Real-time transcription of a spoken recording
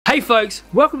Hey folks,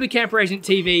 welcome to Camperagent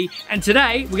TV, and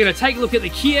today we're going to take a look at the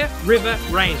Kia River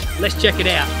range. Let's check it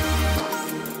out.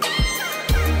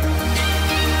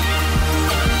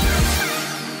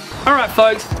 Alright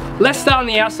folks, let's start on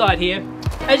the outside here.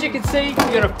 As you can see, you've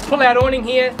got a pull-out awning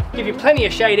here, give you plenty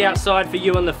of shade outside for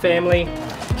you and the family.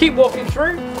 Keep walking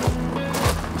through.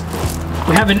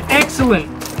 We have an excellent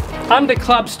under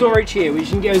club storage here,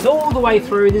 which goes all the way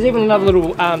through. There's even another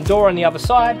little door on the other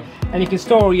side, and you can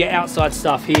store all your outside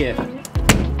stuff here.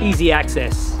 Easy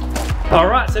access. All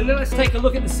right, so now let's take a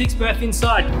look at the 6 berth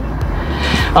inside.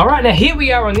 All right, now here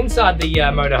we are on inside the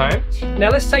motorhome. Now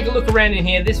let's take a look around in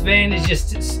here. This van is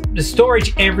just the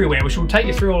storage everywhere, which will take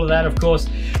you through all of that, of course.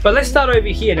 But let's start over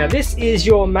here. Now this is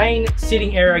your main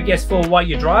sitting area, I guess, for while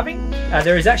you're driving.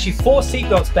 There is actually 4 seat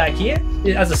belts back here.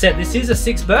 As I said, this is a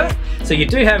 6 berth, so you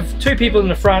do have 2 people in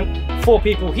the front, 4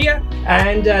 people here,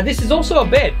 and this is also a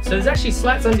bed. So there's actually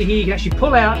slats under here. You can actually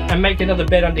pull out and make another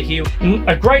bed under here.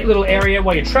 A great little area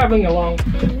while you're traveling along.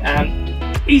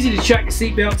 Easy to chuck your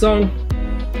seat belts on.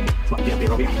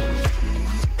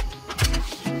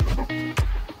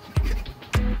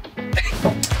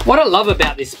 What I love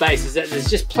about this space is that there's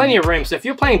just plenty of room. So if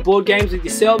you're playing board games with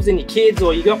yourselves and your kids,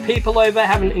 or you got people over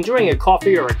enjoying a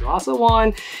coffee or a glass of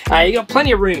wine, you got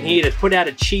plenty of room here to put out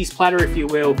a cheese platter, if you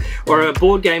will, or a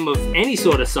board game of any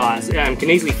sort of size. Can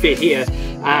easily fit here.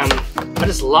 I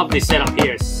just love this setup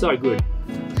here, it's so good.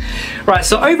 Right,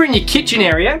 so over in your kitchen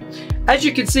area, as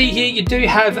you can see here, you do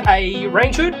have a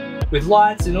range hood with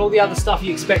lights and all the other stuff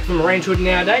you expect from a range hood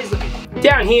nowadays.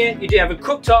 Down here, you do have a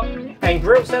cooktop and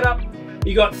grill setup.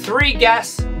 You got 3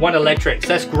 gas, 1 electric. So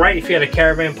that's great if you had a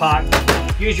caravan park.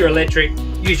 Use your electric,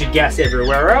 use your gas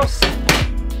everywhere else.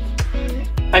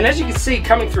 And as you can see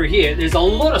coming through here, there's a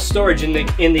lot of storage in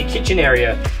the kitchen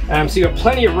area. So you got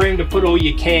plenty of room to put all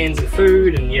your cans and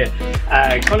food and your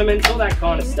condiments, all that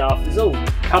kind of stuff. There's all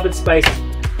cupboard space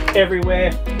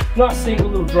everywhere. Nice single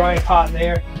little drying part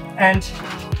there. And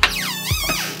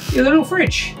your little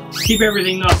fridge. Keep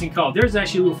everything nice and cold. There's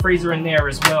actually a little freezer in there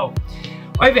as well.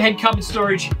 Overhead cupboard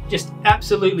storage, just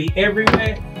absolutely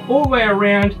everywhere, all the way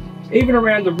around, even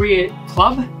around the rear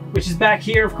club, which is back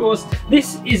here, of course.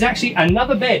 This is actually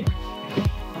another bed.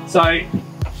 So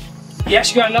you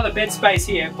actually got another bed space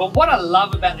here. But what I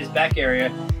love about this back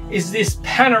area is this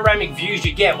panoramic views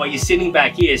you get while you're sitting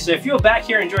back here. So if you're back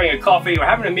here enjoying a coffee or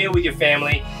having a meal with your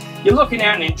family, you're looking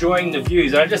out and enjoying the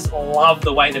views. I just love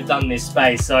the way they've done this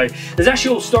space. So there's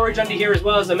actually all storage under here as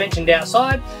well, as I mentioned,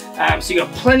 outside. So you've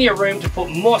got plenty of room to put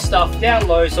more stuff down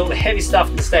low, so all the heavy stuff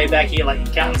can stay back here, like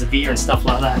your cartons of beer and stuff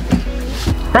like that.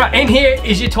 Right, in here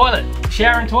is your toilet,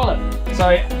 shower and toilet. So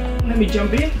let me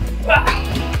jump in.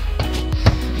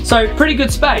 So pretty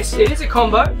good space. It is a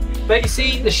combo, but you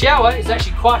see the shower is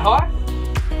actually quite high.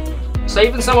 So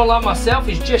even someone like myself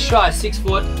who's just shy of 6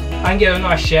 foot, I can get a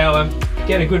nice shower,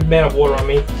 get a good amount of water on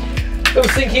me. Little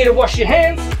sink here to wash your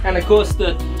hands, and of course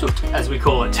the toot, as we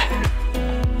call it.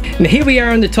 Now here we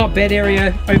are in the top bed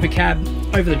area, over cab,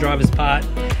 over the driver's part,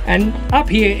 and up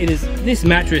here this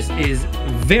mattress is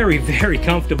very, very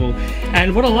comfortable.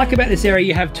 And what I like about this area,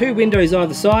 you have 2 windows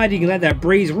either side. You can let that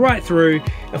breeze right through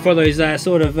for those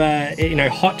sort of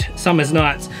hot summer's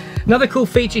nights. Another cool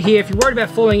feature here, if you're worried about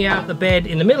falling out the bed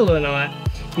in the middle of the night,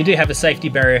 you do have a safety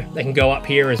barrier that can go up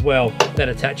here as well, that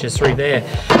attaches through there.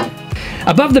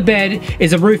 Above the bed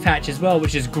is a roof hatch as well,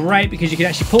 which is great because you can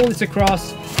actually pull this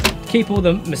across, keep all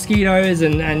the mosquitoes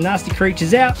and nasty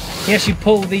creatures out. You actually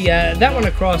pull that one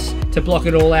across to block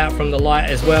it all out from the light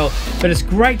as well. But it's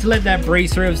great to let that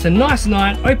breeze through. If it's a nice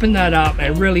night, open that up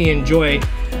and really enjoy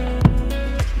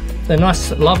the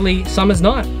nice, lovely summer's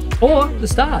night, or the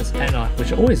stars at night,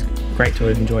 which are always great to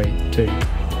enjoy too.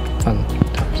 Fun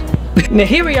times. Now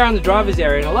here we are in the driver's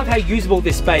area, and I love how usable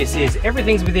this space is.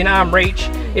 Everything's within arm reach.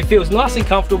 It feels nice and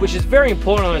comfortable, which is very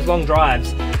important on those long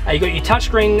drives. You got your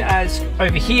touchscreen as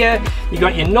over here. You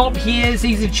got your knob here, it's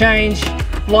easy to change.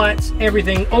 Lights,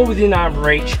 everything, all within arm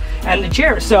reach. And the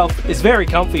chair itself is very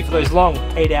comfy for those long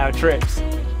 8-hour trips.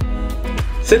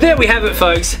 So there we have it,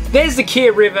 folks. There's the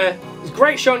Kia River. It's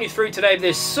great showing you through today, but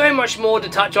there's so much more to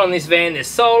touch on this van. There's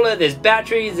solar, there's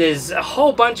batteries, there's a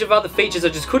whole bunch of other features I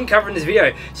just couldn't cover in this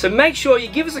video. So make sure you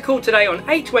give us a call today on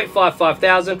 8285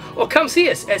 5000, or come see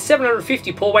us at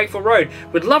 750 Port Wakefield Road.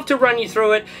 We'd love to run you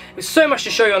through it. There's so much to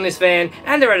show you on this van,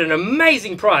 and they're at an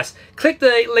amazing price. Click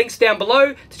the links down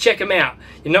below to check them out.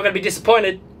 You're not going to be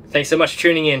disappointed. Thanks so much for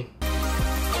tuning in.